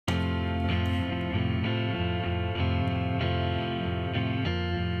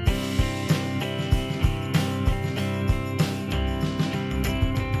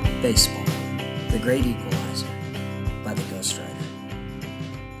Baseball, the Great Equalizer, by the Ghostwriter.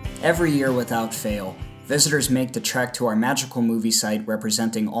 Every year without fail, visitors make the trek to our magical movie site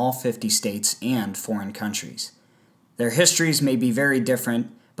representing all 50 states and foreign countries. Their histories may be very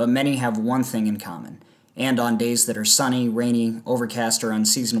different, but many have one thing in common. And on days that are sunny, rainy, overcast, or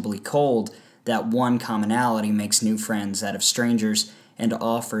unseasonably cold, that one commonality makes new friends out of strangers and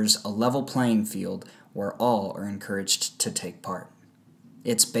offers a level playing field where all are encouraged to take part.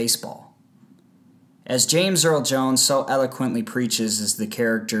 It's baseball. As James Earl Jones so eloquently preaches as the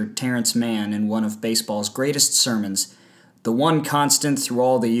character Terrence Mann in one of baseball's greatest sermons, the one constant through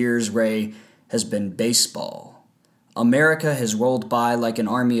all the years, Ray, has been baseball. America has rolled by like an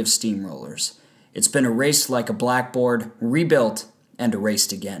army of steamrollers. It's been erased like a blackboard, rebuilt, and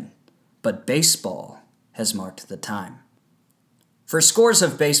erased again. But baseball has marked the time. For scores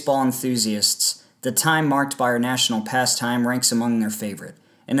of baseball enthusiasts, the time marked by our national pastime ranks among their favorite,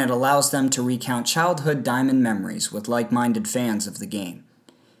 and it allows them to recount childhood diamond memories with like-minded fans of the game.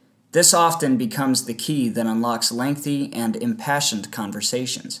 This often becomes the key that unlocks lengthy and impassioned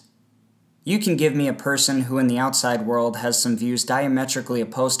conversations. You can give me a person who in the outside world has some views diametrically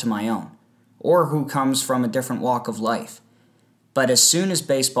opposed to my own, or who comes from a different walk of life. But as soon as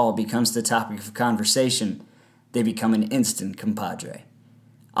baseball becomes the topic of conversation, they become an instant compadre.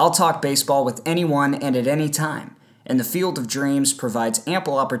 I'll talk baseball with anyone and at any time, and the Field of Dreams provides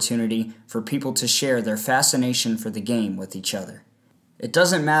ample opportunity for people to share their fascination for the game with each other. It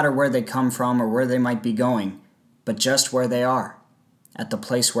doesn't matter where they come from or where they might be going, but just where they are, at the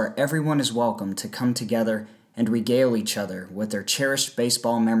place where everyone is welcome to come together and regale each other with their cherished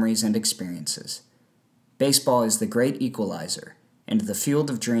baseball memories and experiences. Baseball is the great equalizer, and the Field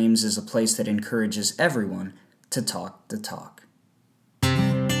of Dreams is a place that encourages everyone to talk the talk.